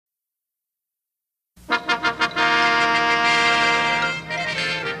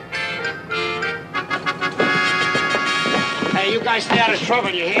guys stay out of trouble,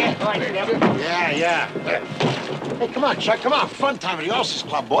 you hear? Right, Skip. Yeah. Hey, come on, Chuck, come on. Fun time at the Ulcers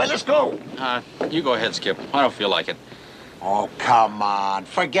Club, boy. Let's go. You go ahead, Skip. I don't feel like it. Oh, come on.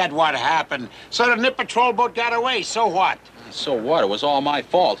 Forget what happened. So the Nip Patrol boat got away. So what? So what? It was all my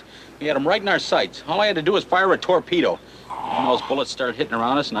fault. We had them right in our sights. All I had to do was fire a torpedo. And those bullets started hitting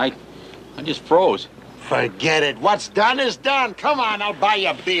around us, and I just froze. Forget it. What's done is done. Come on, I'll buy you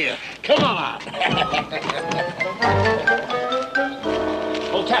a beer. Come on.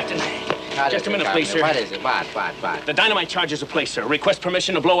 Oh, Captain. Just a minute, please, sir. What is it? What? The dynamite charges are placed, sir. Request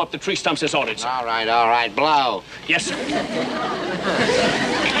permission to blow up the tree stumps as ordered, sir. All right, blow. Yes, sir. Get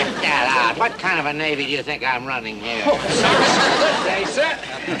that out. What kind of a Navy do you think I'm running here? Oh, sorry, sir.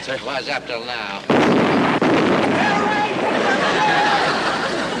 Good day, sir. Was up till now.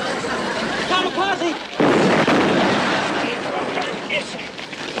 Kamikaze! Yes.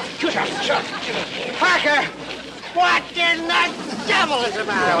 Good. Chuck. Parker! What in the devil is the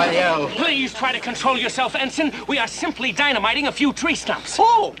matter with you? Please try to control yourself, Ensign. We are simply dynamiting a few tree stumps.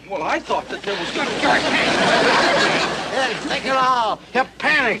 Oh, well, I thought that there was going to be... Think it all. You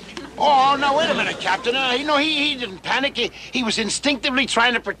panicked. Oh, no, wait a minute, Captain. He didn't panic. He was instinctively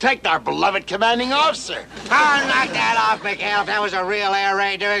trying to protect our beloved commanding officer. Oh, knock that off, McHale. If that was a real air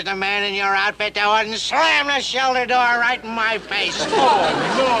raid, there isn't a man in your outfit that wouldn't slam the shoulder door right in my face. Oh,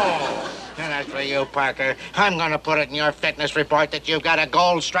 no. And as for you, Parker, I'm going to put it in your fitness report that you've got a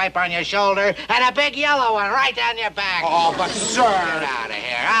gold stripe on your shoulder and a big yellow one right down your back. Oh, but, sir... Get out of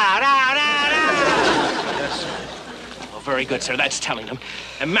here. Out. Yes. Oh, very good, sir. That's telling them.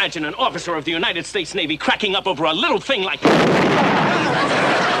 Imagine an officer of the United States Navy cracking up over a little thing like that.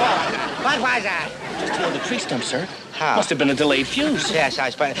 What was that? Just toward the tree stump, sir. How? Must have been a delayed fuse. Yes, I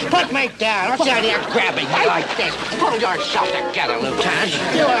suppose. Put me down. What's the idea of grabbing me like this? Pull yourself together, Lieutenant.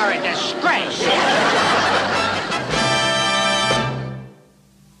 You are a disgrace.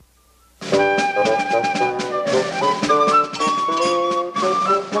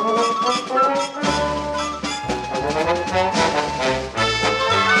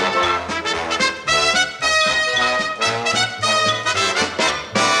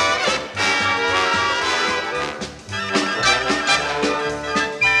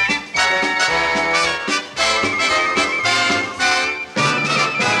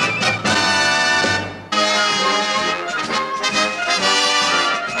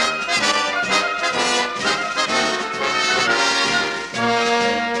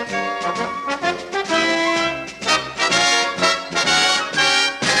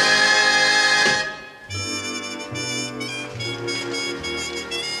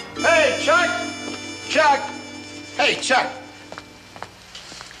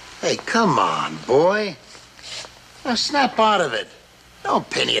 Hey, come on, boy. Now, snap out of it. Don't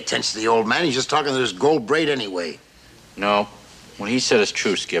pay any attention to the old man. He's just talking to this gold braid anyway. No. What he said is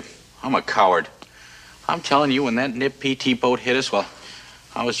true, Skip. I'm a coward. I'm telling you, when that Nip PT boat hit us, well,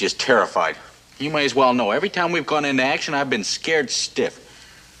 I was just terrified. You may as well know. Every time we've gone into action, I've been scared stiff.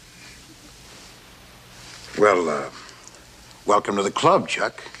 Well, welcome to the club,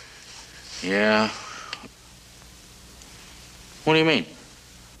 Chuck. Yeah. What do you mean?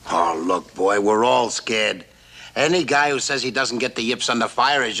 Oh, look, boy, we're all scared. Any guy who says he doesn't get the yips under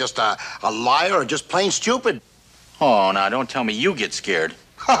fire is just a liar or just plain stupid. Oh, now, don't tell me you get scared.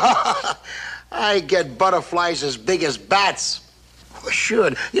 I get butterflies as big as bats. Well,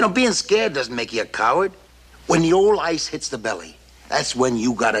 sure. Being scared doesn't make you a coward. When the old ice hits the belly, that's when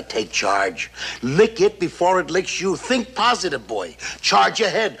you gotta take charge. Lick it before it licks you. Think positive, boy. Charge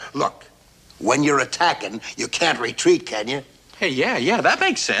ahead. Look, when you're attacking, you can't retreat, can you? Hey, yeah, that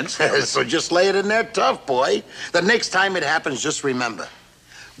makes sense. So just lay it in there tough, boy. The next time it happens, just remember,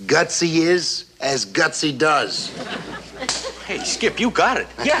 gutsy is as gutsy does. Hey, Skip, you got it.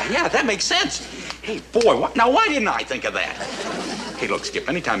 Yeah, that makes sense. Hey, boy, why didn't I think of that? Hey, look, Skip,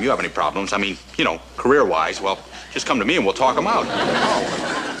 anytime you have any problems, career-wise, well, just come to me and we'll talk them out. Oh,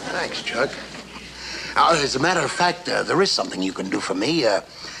 thanks, Chuck. As a matter of fact, there is something you can do for me. I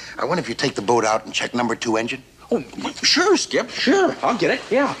wonder if you take the boat out and check number 2 engine. Oh, sure, Skip, sure. I'll get it,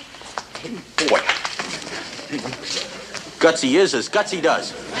 yeah. Boy. Gutsy is as gutsy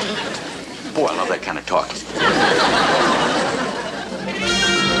does. Boy, I love that kind of talk.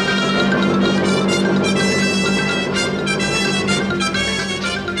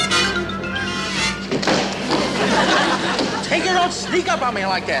 Hey, you don't sneak up on me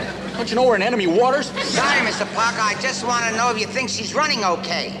like that. Don't you know we're in enemy waters? Sorry, Mr. Parker. I just want to know if you think she's running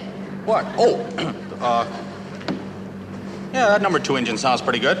okay. What? Oh, yeah, that number 2 engine sounds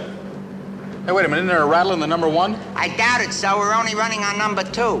pretty good. Hey, wait a minute, isn't there a rattle in the number 1? I doubt it, so we're only running on number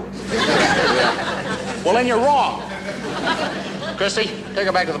 2. Well, then you're wrong. Christy, take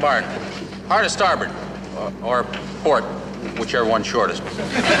her back to the barn. Hard to starboard. Or port, whichever one's shortest.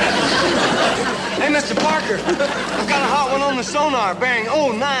 Hey, Mr. Parker, I've got a hot one on the sonar, bearing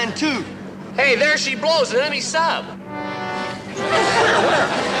 092. Hey, there she blows, an enemy sub. Where?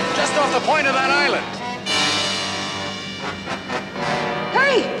 Just off the point of that island.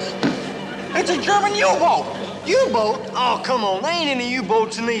 Hey, it's a German U-boat. U-boat? Oh, come on, there ain't any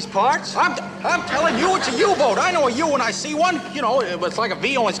U-boats in these parts. I'm telling you, it's a U-boat. I know a U when I see one. You know, it's like a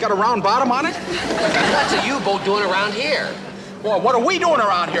V, only it's got a round bottom on it. What's a U-boat doing around here? Well, what are we doing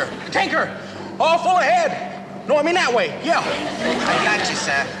around here? Tinker, all full ahead. No, I mean that way, yeah. I got you,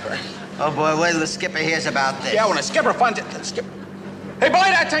 sir. Oh, boy, wait till the skipper hears about this. Yeah, when a skipper finds it, Hey,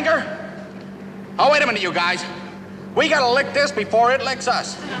 belay that, Tinker. Oh, wait a minute, you guys. We gotta lick this before it licks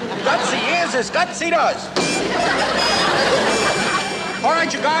us. Gutsy is as gutsy does. All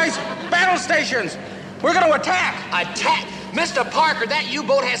right, you guys, battle stations. We're gonna attack. Attack? Mr. Parker, that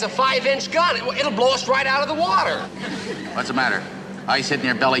U-boat has a 5-inch gun. It'll blow us right out of the water. What's the matter? Ice hitting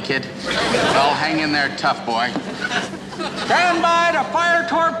your belly, kid? Well, hang in there tough, boy. Stand by to fire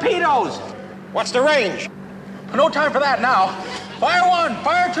torpedoes. What's the range? No time for that now. Fire one,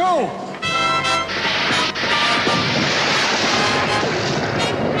 fire two.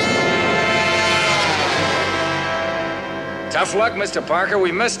 Tough luck, Mr. Parker.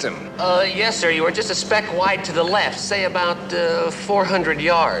 We missed him. Yes, sir. You were just a speck wide to the left, say about 400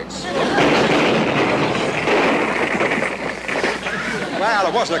 yards. Well,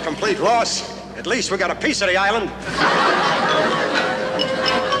 it wasn't a complete loss. At least we got a piece of the island.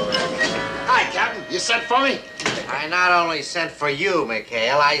 Hi, Captain. You sent for me? I not only sent for you,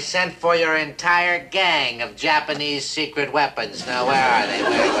 McHale, I sent for your entire gang of Japanese secret weapons. Now, where are they?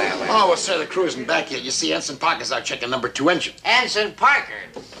 Where? Oh, well, sir, they're cruising back here. You see, Ensign Parker's out checking number 2 engine. Ensign Parker,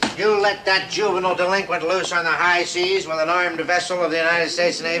 you let that juvenile delinquent loose on the high seas with an armed vessel of the United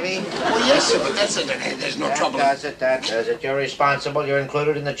States Navy? Well, yes, sir, but that's it. There's no trouble. That does it. You're responsible. You're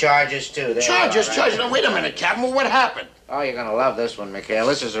included in the charges, too. Charges? Now, wait a minute, Captain. Well, what happened? Oh, you're gonna love this one, McHale.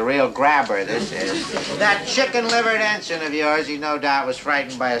 This is a real grabber, this is. That chicken-livered ensign of yours, he no doubt was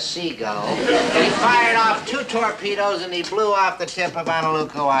frightened by a seagull. And he fired off 2 torpedoes and he blew off the tip of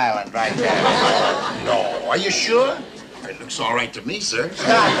Honolulu Island right there. No, are you sure? It looks all right to me, sir.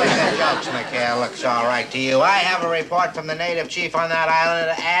 Stop with the jokes, McHale. Looks all right to you. I have a report from the native chief on that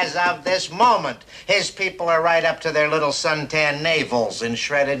island as of this moment. His people are right up to their little suntan navels in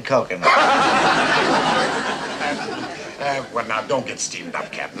shredded coconut. Well, now, don't get steamed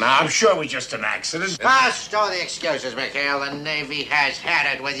up, Captain. Now, I'm sure it was just an accident. Stow the excuses, McHale. The Navy has had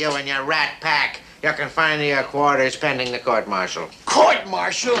it with you and your rat pack. You're confined to your quarters pending the court-martial.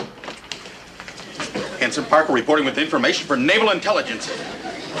 Court-martial? Ensign Parker reporting with information for Naval Intelligence.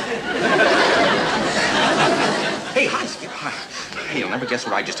 Hey, hi, Skip. Hey, you'll never guess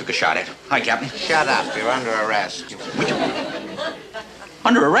what I just took a shot at. Hi, Captain. Shut up. You're under arrest.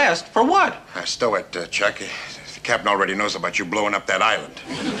 Under arrest? For what? Stow it, Chuck. The captain already knows about you blowing up that island.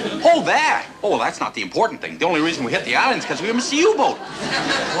 Oh, that? Oh, well, that's not the important thing. The only reason we hit the island is because we missed the U-boat.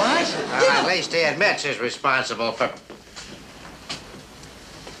 What? At least he admits he's responsible for...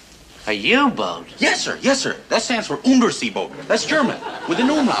 a U-boat? Yes, sir. Yes, sir. That stands for Unterseeboot. That's German, with an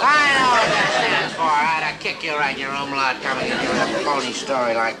umlaut. I know what that stands for. I'd kick you right in your umlaut coming in here with a phony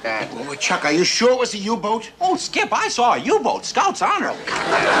story like that. Well, Chuck, are you sure it was a U-boat? Oh, Skip, I saw a U-boat. Scout's honor.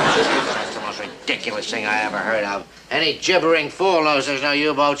 That's the most ridiculous thing I ever heard of. Any gibbering fool knows there's no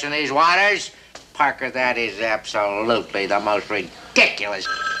U-boats in these waters. Parker, that is absolutely the most ridiculous.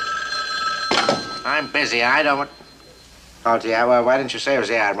 I'm busy. I don't... Oh, yeah, well, why didn't you say it was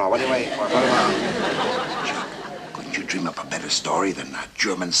the Admiral? What are you waiting for? Chuck, couldn't you dream up a better story than a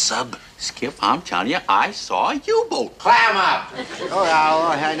German sub? Skip, I'm telling you, I saw a U-boat. Clam up!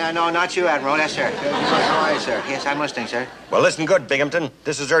 No, not you, Admiral. Yes, sir. How are you, sir? Yes, I'm listening, sir. Well, listen good, Binghamton.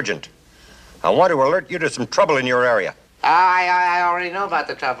 This is urgent. I want to alert you to some trouble in your area. I already know about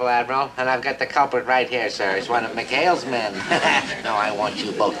the trouble, Admiral, and I've got the culprit right here, sir. It's one of McHale's men. No, I want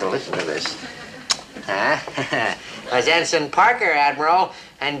you both to listen to this. Huh? It was Ensign Parker, Admiral,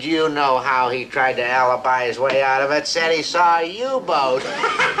 and you know how he tried to alibi his way out of it. Said he saw a U-boat.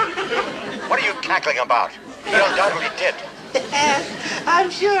 What are you cackling about? He undoubtedly did. I'm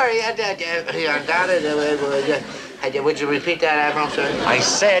sure he undoubtedly... Would you repeat that, Admiral, sir? I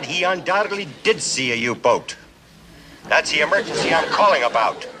said he undoubtedly did see a U-boat. That's the emergency I'm calling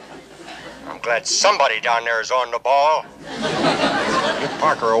about. I'm glad somebody down there is on the ball. You,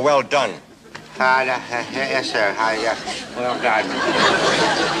 Parker, are well done. Yes, sir. Well done.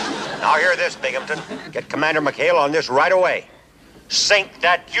 Now hear this, Binghamton. Get Commander McHale on this right away. Sink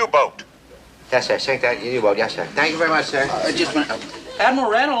that U-boat. Yes, sir. Sink that U-boat. Yes, sir. Thank you very much, sir. Just a minute.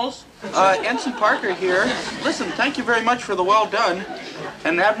 Admiral Reynolds, Ensign Parker here. Listen, thank you very much for the well done.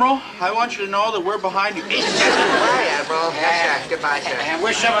 And Admiral, I want you to know that we're behind you. Goodbye, Admiral. Yes, sir. Goodbye, sir. And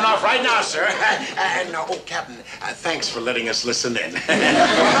we're shoving off right now, sir. Captain, thanks for letting us listen in.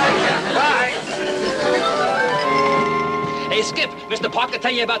 Bye. Hey, Skip, Mr. Parker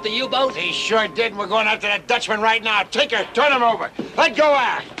tell you about the U-boat? He sure did. We're going after that Dutchman right now. Take her, turn him over. Let go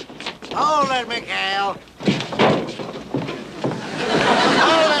act. Hold it, McHale.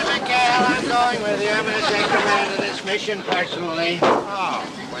 Hold it, McHale. I'm going with you. I'm going to take command of this mission personally. Oh,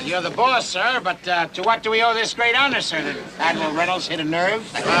 well, you're the boss, sir, but to what do we owe this great honor, sir? Did Admiral Reynolds hit a nerve?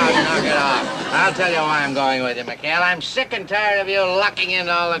 Oh, knock it off. I'll tell you why I'm going with you, McHale. I'm sick and tired of you lucking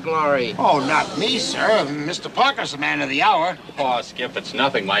into all the glory. Oh, not me, sir. Mr. Parker's the man of the hour. Oh, Skip, it's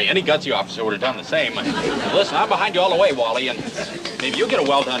nothing. Any gutsy officer would have done the same. Listen, I'm behind you all the way, Wally, and maybe you'll get a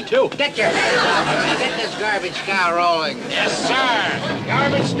well done, too. Get your hands off me. Get this garbage cow rolling. Yes, sir.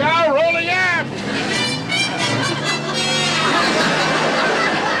 Garbage cow rolling up.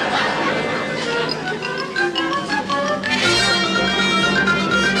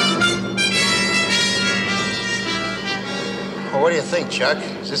 Well, what do you think, Chuck?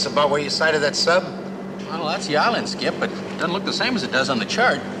 Is this about where you sighted that sub? Well, that's the island, Skip, but it doesn't look the same as it does on the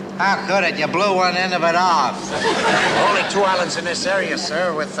chart. How could it? You blew one end of it off. Only 2 islands in this area,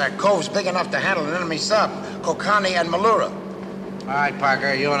 sir, with coves big enough to handle an enemy sub. Kokani and Malura. All right,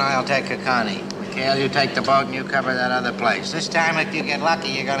 Parker, you and I'll take Kakani. McHale, you take the boat and you cover that other place. This time, if you get lucky,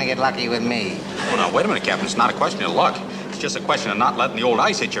 you're gonna get lucky with me. Well, now, wait a minute, Captain. It's not a question of luck. It's just a question of not letting the old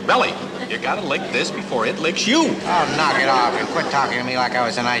ice hit your belly. You gotta lick this before it licks you. Oh, knock it off and quit talking to me like I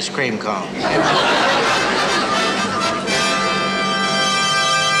was an ice cream cone.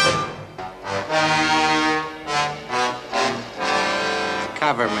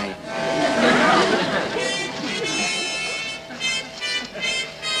 Cover me.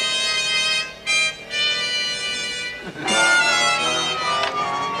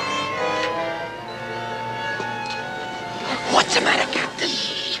 What's the matter, Captain?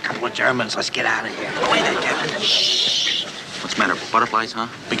 Couple of Germans. Let's get out of here. Go away there, Captain. Shh. What's the matter? Butterflies, huh?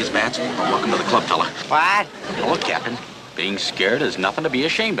 Biggest bats? Well, welcome to the club, fella. What? Now, look, Captain. Being scared is nothing to be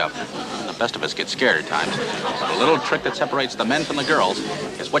ashamed of. The best of us get scared at times. But a little trick that separates the men from the girls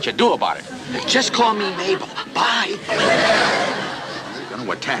is what you do about it. Just call me Mabel. Bye. You're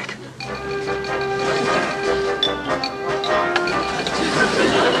gonna attack.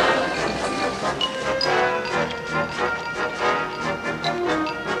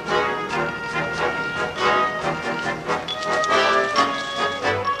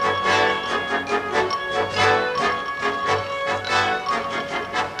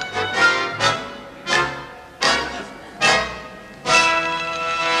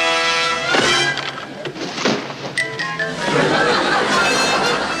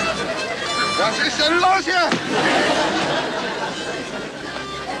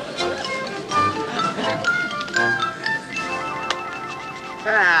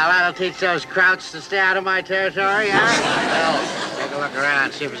 Well, that'll teach those krauts to stay out of my territory, huh? Well, take a look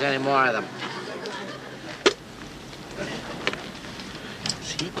around, see if there's any more of them.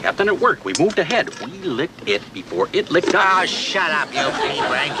 See, Captain, it worked. We moved ahead. We licked it before it licked us. Oh, shut up, you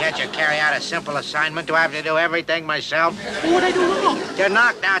pea-brain. Can't you carry out a simple assignment? Do I have to do everything myself? What'd I do wrong? You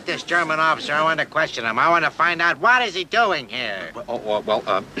knocked out this German officer. I want to question him. I want to find out what is he doing here.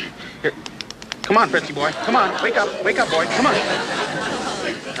 Here. Come on, Fritzy boy. Come on. Wake up, boy. Come on.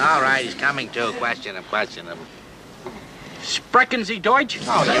 All right, he's coming to. Question him. Sprechen Sie Deutsch?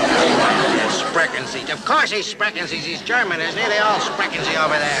 Oh, you sprechen Sie. Of course he sprechen Sie. He's German, isn't he? They all sprechen Sie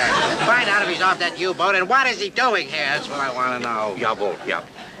over there. Find out if he's off that U-boat and what is he doing here? That's what I want to know. Jawohl, ja.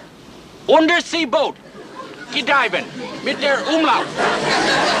 Unterseeboot. Gediving. Mit der Umlauf.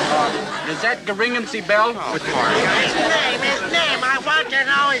 Is that Geringen Sie Bell? Oh, his name. I want to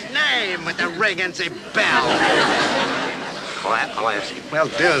know his name with the ring and the bell. I'll ask him. Well,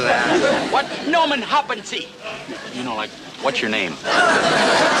 do that. What Nomen haben Sie? You know, like, what's your name?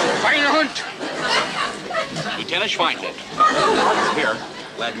 Schweinhunds. Lieutenant Schweinhunds. Here.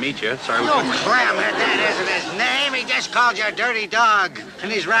 Glad to meet you. Sorry we Oh, couldn't... Clamhead, that isn't his name. He just called you a dirty dog.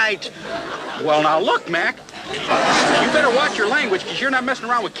 And he's right. Well, now, look, Mac. You better watch your language, because you're not messing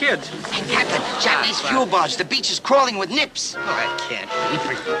around with kids. Hey, Captain, Japanese fuel barge. The beach is crawling with nips. Oh, I can't.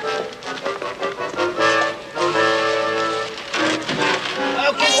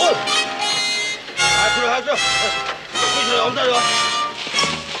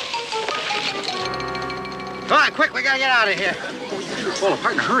 Come on, quick, we gotta get out of here. Fall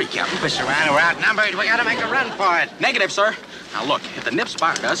apart in a hurry, Captain. We're surrounded, we're outnumbered. We gotta make a run for it. Negative, sir. Now, look, if the nip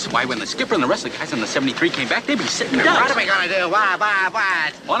spotted us, why, when the skipper and the rest of the guys on the 73 came back, they'd be sitting ducks. What are we gonna do? What?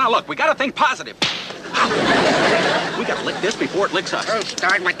 Well, now, look, we gotta think positive. We gotta lick this before it licks us. Don't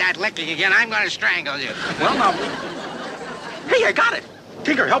start with that licking again. I'm gonna strangle you. Well, now... Hey, I got it.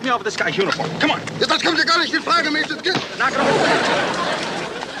 Tinker, help me out with this guy's uniform. Come on. Jetzt das kommt ja gar nicht in Frage, Mr. Skip. Knock it over.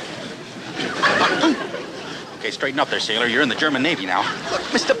 Okay, straighten up there, sailor. You're in the German Navy now. Look,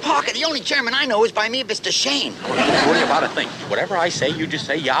 Mr. Parker, the only German I know is by me, Mr. Shane. Don't worry about a thing. Whatever I say, you just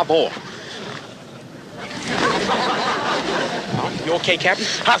say jawohl. You okay, Captain?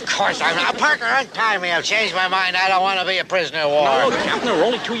 Of course I'm not. Parker, untie me. I've changed my mind. I don't want to be a prisoner of war. No, Captain, there are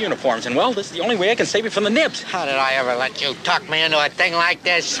only 2 uniforms, and, well, this is the only way I can save you from the nibs. How did I ever let you talk me into a thing like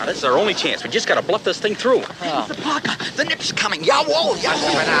this? Now, this is our only chance. We just gotta bluff this thing through. Oh. Mr. Parker, the nip's coming. Jawohl, I've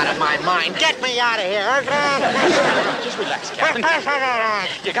jawohl. been out of my mind. Get me out of here. Just relax, Captain.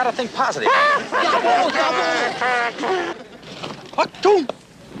 You gotta think positive. Jawohl, jawohl. Achtung!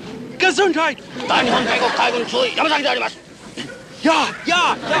 Gesundheit! Ja,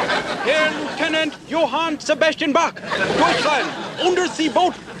 ja, ja. Herr Lieutenant Johann Sebastian Bach. Durchfallen.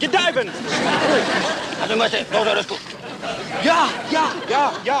 Unterseeboot gediven. Ja, ja,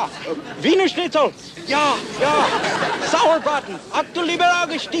 ja, ja. Wiener Schnitzel. Ja, ja. Sauerbraten. Aktu liberal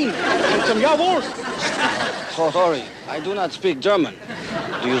gestiegen. Und zum Jawohl. So sorry, I do not speak German.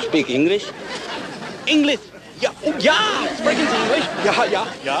 Do you speak English? English. Ja, oh, ja. Sprechen Sie Englisch? Ja, ja,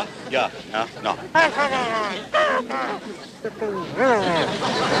 ja, ja, ja, no.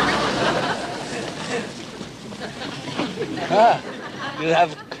 You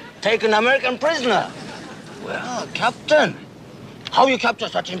have taken American prisoner. Well, Captain, how you capture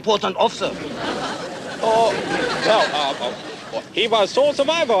such important officer? Oh, well, he was sole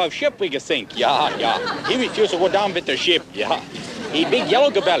survivor of ship, we can think. Yeah, yeah. He refused to go down with the ship, yeah. He big yellow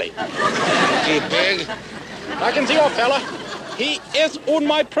gabelly. He big? I can see your fella. He is on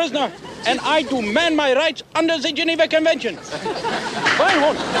my prisoner, and I demand my rights under the Geneva Convention.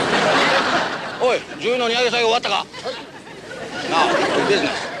 Schweinhunds. Oi, 銃の荷上げ作業終わったか? Now, to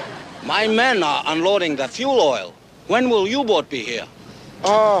business. My men are unloading the fuel oil. When will U-boat be here?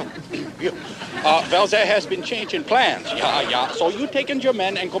 Well, there has been change in plans. Yeah, yeah. So you take in your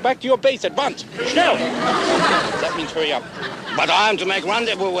men and go back to your base at once. Schnell. That means hurry up. But I am to make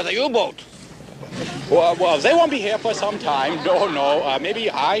rendezvous with a U-boat. Well, they won't be here for some time. No, maybe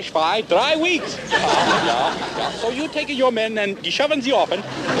 3 weeks. Yeah. So you take your men and geschoven sie offen.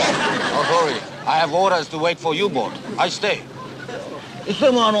 Oh, sorry. I have orders to wait for U-boat. I stay. いつ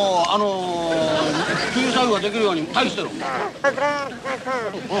でも給油作業ができるように待機してる。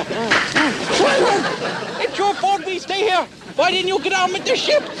It's your fault we stay here. Why didn't you get out with the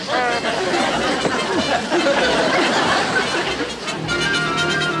ship?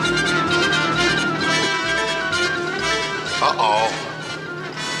 Uh-oh.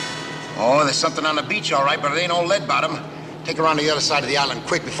 Oh, there's something on the beach, all right, but it ain't all lead bottom. Take her around the other side of the island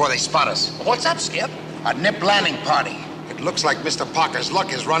quick before they spot us. What's up, Skip? A nip landing party. It looks like Mr. Parker's luck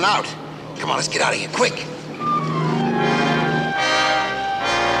has run out. Come on, let's get out of here, quick.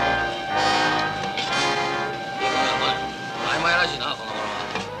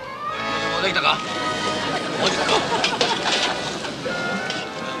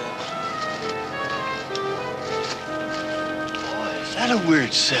 Is that a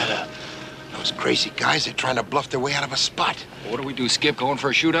weird setup? Those crazy guys are trying to bluff their way out of a spot. What do we do, Skip? Going for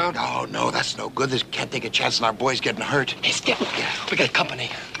a shootout? Oh, no, that's no good. They can't take a chance on our boys getting hurt. Hey, Skip, we got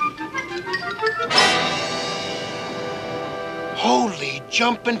company. Holy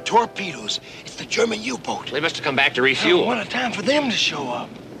jumping torpedoes. It's the German U-boat. They must have come back to refuel. What a time for them to show up.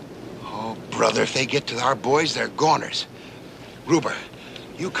 Oh, brother, if they get to our boys, they're goners. Gruber,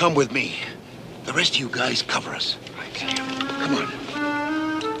 you come with me. The rest of you guys cover us. Come on.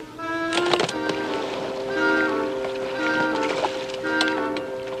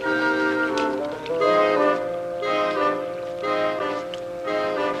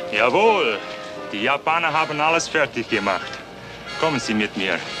 Jawohl, die Japaner haben alles fertig gemacht. Kommen Sie mit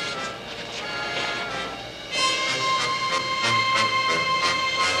mir.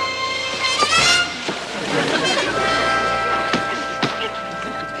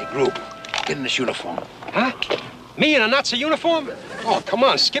 Hey, Group, get in this uniform. Huh? Me in a Nazi uniform? Oh, come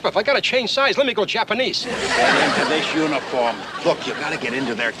on, Skip. If I gotta change size, let me go Japanese. Get into this uniform. Look, you gotta get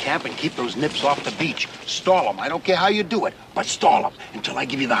into their camp and keep those nips off the beach. Stall them. I don't care how you do it, but stall them until I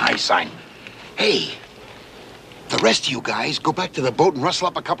give you the high sign. Hey, the rest of you guys go back to the boat and rustle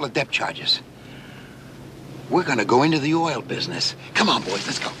up a couple of depth charges. We're gonna go into the oil business. Come on, boys,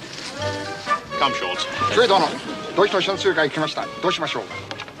 let's go. Come, Schultz. 中尉殿、同志と一緒の通過行きました。どうしましょう？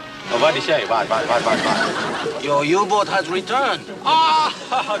 What did he say? What? Your U-boat has returned. Ah,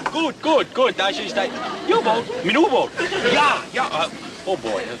 good. Das ist ein U-Boot. Mein U-Boot. Ja. Oh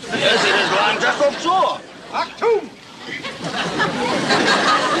boy. Yes, it is lying just offshore. Achtung!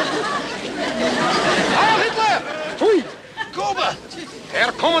 Heil Hitler! Pfui! Gruber!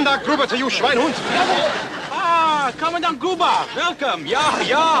 Herr Kommandant Gruber zu you Schweinhunds. Ah, Commandant Gruber. Welcome.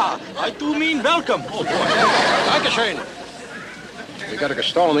 Ja. I do mean welcome. Oh boy. Dankeschön. We got a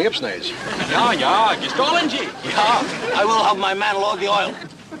gestolen the Ipsnays. Ja, gestohlen Sie. Ja. I will have my man log the oil.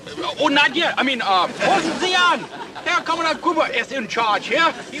 Oh, not yet. I mean, passen Sie an. Herr Commandant Gruber is in charge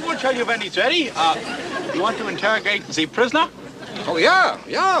here. He will tell you when he's ready. You want to interrogate the prisoner? Oh, ja,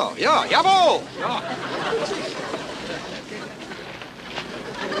 jawohl. Ja.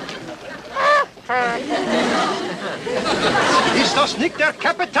 Ist das nicht der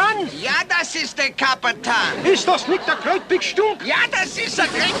Kapitän? Ja, das ist der Kapitän. Ist das nicht der Great Big Stunk? Ja, das ist der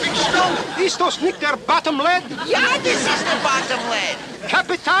Great Big Stunk. Ist das nicht der Bottom Lad? Ja, das ist der Bottom Lad.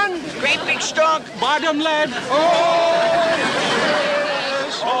 Kapitän? Great Big Stunk. Bottom lad.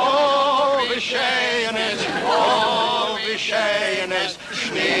 Wie schön ist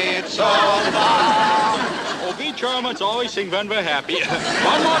Schnitzelbach. Oh, we Germans always sing when we're happy.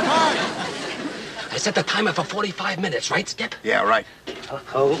 One more time. I set the timer for 45 minutes, right, Skip? Yeah, right.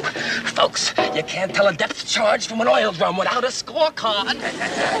 Oh, folks, you can't tell a depth charge from an oil drum without a scorecard.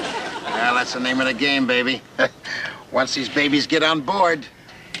 Well, that's the name of the game, baby. Once these babies get on board.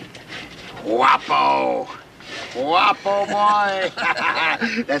 Guapo, boy.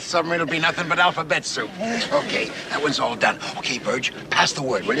 That submarine will be nothing but alphabet soup. Okay, that one's all done. Okay, Burge, pass the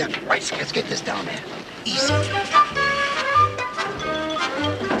word, will you? Right, so let's get this down there. Easy.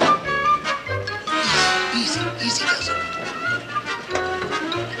 Easy does it.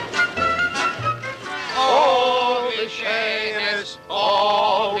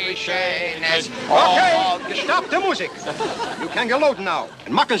 Okay, stop the music. You can get loading now.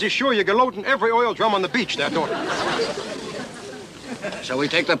 And machen Sie sure you get loading every oil drum on the beach there, daughter. Shall we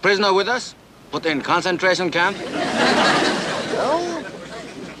take the prisoner with us? Put in concentration camp? Well,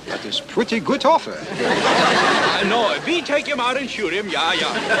 that is pretty good offer. No, we take him out and shoot him. Ja.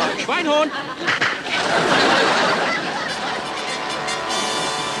 Schweinhund.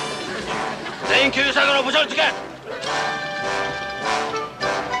 Thank you, Sagaro Buzoltika.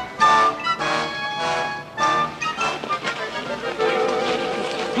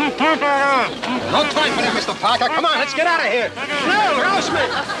 No time for that, Mr. Parker. Come on, let's get out of here. Schnell, raus mit!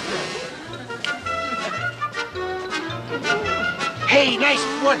 Hey, nice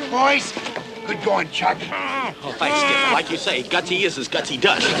work, boys. Good going, Chuck. Oh, thanks, Skip. Like you say, gutsy is as gutsy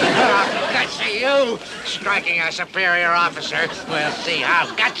does. Gutsy you, striking a superior officer. We'll see how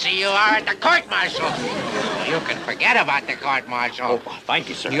gutsy you are at the court-martial. You can forget about the court-martial. Oh, thank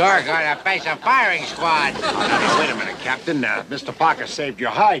you, sir. You're going to face a firing squad. Wait a minute, Captain. Mr. Parker saved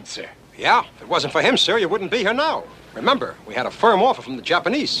your hide, sir. Yeah, if it wasn't for him, sir, you wouldn't be here now. Remember, we had a firm offer from the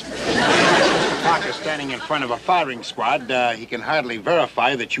Japanese. Mr. Parker standing in front of a firing squad, he can hardly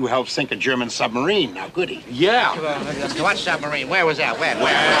verify that you helped sink a German submarine, now could he? Yeah. What submarine? Where was that? When?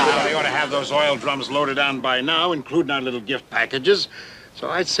 Well, they ought to have those oil drums loaded on by now, including our little gift packages. So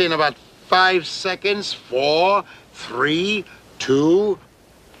I'd say in about 5 seconds, 4, 3, 2...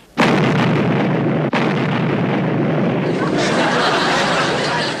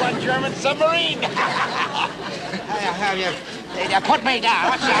 One German submarine! Put me down.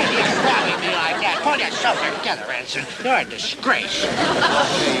 What's the idea of grabbing me like that? Pull yourself together, Ensign. You're a disgrace.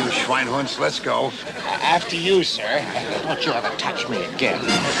 Okay, you Schweinhunds, let's go. After you, sir. Don't you ever touch me again.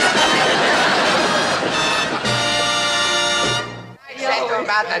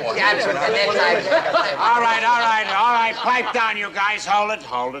 All right. Pipe down, you guys. Hold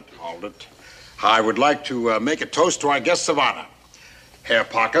it. I would like to make a toast to our guests of honor. Herr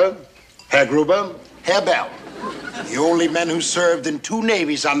Parker, Herr Gruber, Herr Bell. The only men who served in 2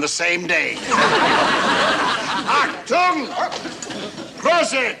 navies on the same day. Achtung!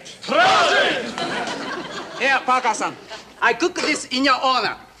 Prosit! Herr Parkerson, I cook this in your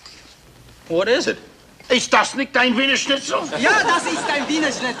honor. What is it? Ist das nicht dein Wiener Schnitzel? Ja, das ist ein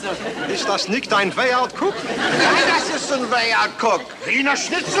Wiener Schnitzel. Ist das nicht ein Way-Out-Cook? Nein, das ist ein Way-Out-Cook. Wiener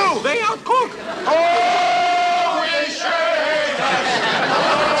Schnitzel? Way out cook. Oh!